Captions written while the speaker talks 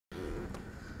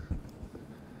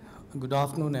Good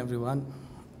afternoon, everyone.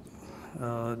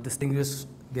 Distinguished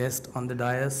guest on the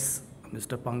dais,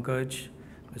 Mr. Pankaj,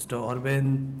 Mr.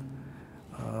 Orvin,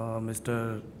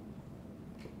 Mr.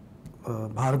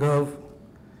 Bhargav.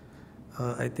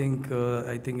 I think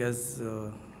as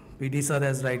PD sir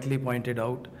has rightly pointed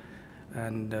out,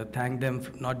 and thank them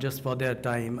not just for their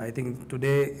time. I think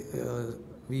today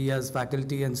we as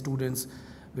faculty and students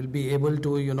will be able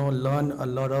to learn a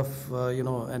lot of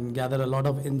and gather a lot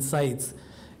of insights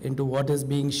into what is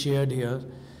being shared here,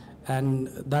 and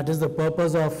that is the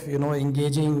purpose of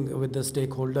engaging with the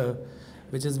stakeholder,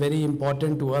 which is very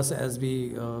important to us as we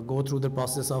go through the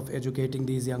process of educating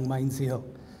these young minds here.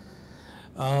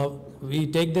 We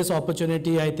take this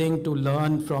opportunity, I think, to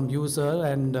learn from you, sir,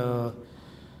 and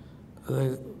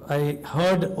I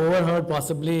overheard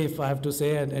possibly, if I have to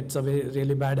say, and it's a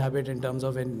really bad habit in terms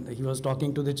of when he was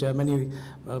talking to the chairman,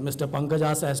 Mr. Pankaj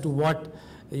asked as to what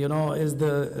is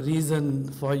the reason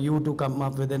for you to come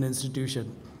up with an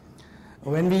institution.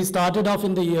 When we started off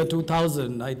in the year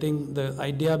 2000, I think the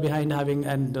idea behind having,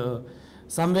 and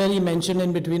somewhere he mentioned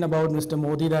in between about Mr.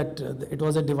 Modi that it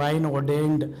was a divine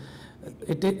ordained,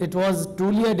 it was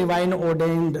truly a divine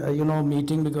ordained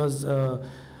meeting, because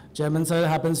Chairman sir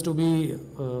happens to be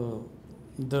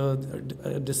the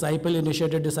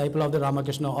initiated disciple of the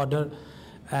Ramakrishna order,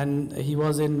 and he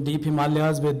was in deep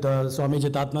Himalayas with Swami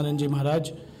Jitatmananji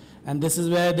Maharaj, and this is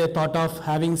where they thought of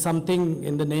having something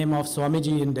in the name of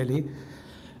Swamiji in Delhi.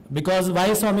 Because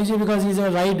why Swamiji? Because he's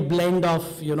a right blend of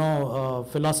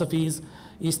philosophies,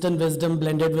 Eastern wisdom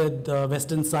blended with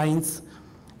Western science,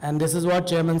 and this is what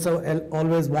Chairman sir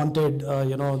always wanted,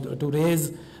 to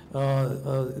raise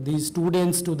these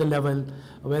students to the level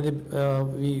where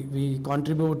we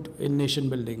contribute in nation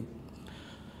building.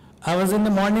 I was in the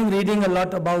morning reading a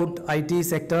lot about IT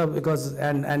sector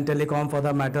and telecom for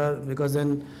that matter, because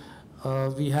then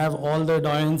we have all the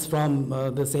doyens from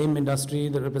the same industry,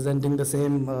 they're representing the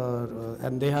same,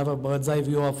 and they have a bird's eye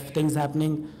view of things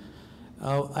happening.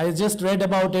 I just read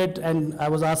about it, and I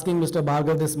was asking Mr.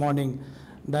 Bhargav this morning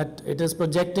that it is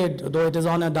projected, though it is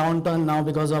on a downturn now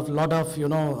because of a lot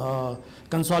of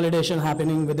consolidation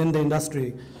happening within the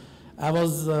industry. I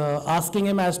was asking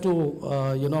him as to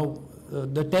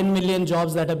the 10 million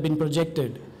jobs that have been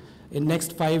projected in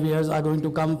next 5 years are going to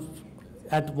come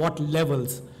at what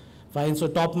levels. Fine, so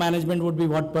top management would be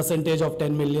what percentage of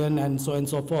 10 million, and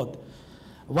so forth.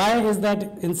 Why is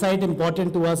that insight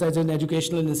important to us as an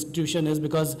educational institution is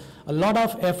because a lot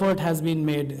of effort has been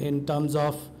made in terms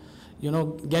of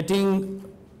getting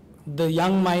the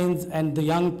young minds and the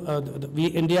young,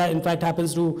 India in fact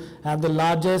happens to have the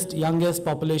largest, youngest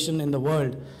population in the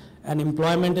world, and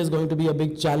employment is going to be a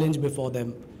big challenge before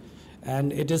them.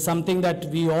 And it is something that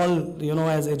we all,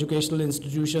 as educational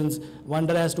institutions,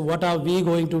 wonder as to what are we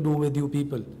going to do with you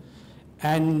people.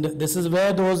 And this is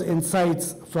where those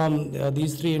insights from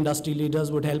these three industry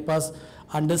leaders would help us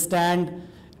understand,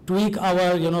 tweak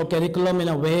our, curriculum in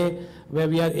a way where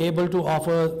we are able to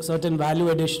offer certain value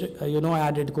addition,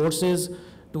 added courses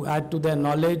to add to their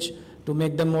knowledge, to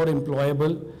make them more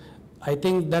employable. I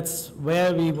think that's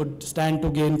where we would stand to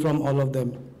gain from all of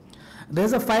them.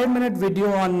 There's a 5-minute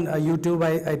video on YouTube.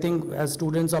 I think as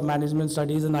students of management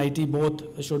studies and IT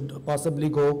both should possibly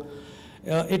go.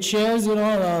 It shares,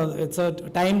 it's a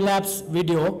time-lapse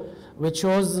video which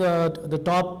shows the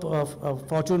top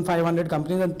Fortune 500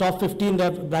 companies, and top 15,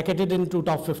 they're bracketed into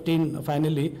top 15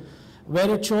 finally, where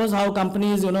it shows how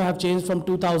companies have changed from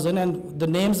 2000, and the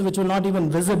names which were not even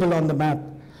visible on the map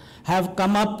have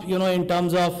come up in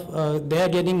terms of they're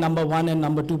getting number 1 and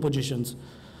number 2 positions.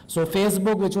 So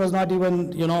Facebook, which was not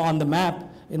even on the map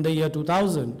in the year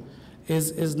 2000,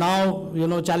 is now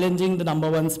challenging the number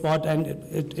 1 spot, and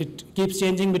it keeps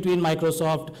changing between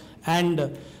Microsoft,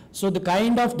 and so the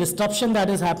kind of disruption that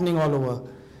is happening all over,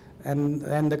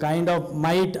 and the kind of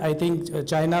might, I think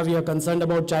China, we are concerned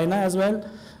about China as well,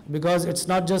 because it's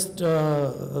not just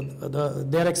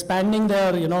they're expanding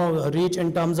their reach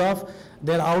in terms of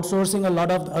they're outsourcing a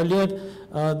lot of earlier.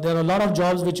 There are a lot of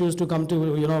jobs which used to come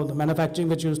to the manufacturing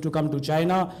which used to come to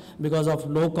China because of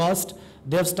low cost.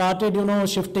 They've started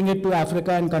shifting it to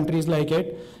Africa and countries like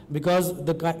it, because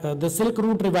the Silk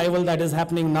Route revival that is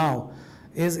happening now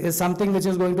is something which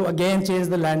is going to again change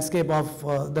the landscape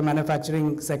of the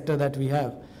manufacturing sector that we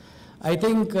have. I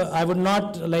think I would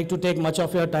not like to take much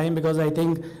of your time, because I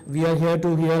think we are here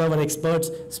to hear our experts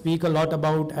speak a lot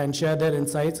about and share their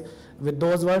insights. With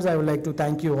those words, I would like to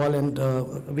thank you all, and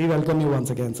we welcome you once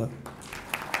again, sir.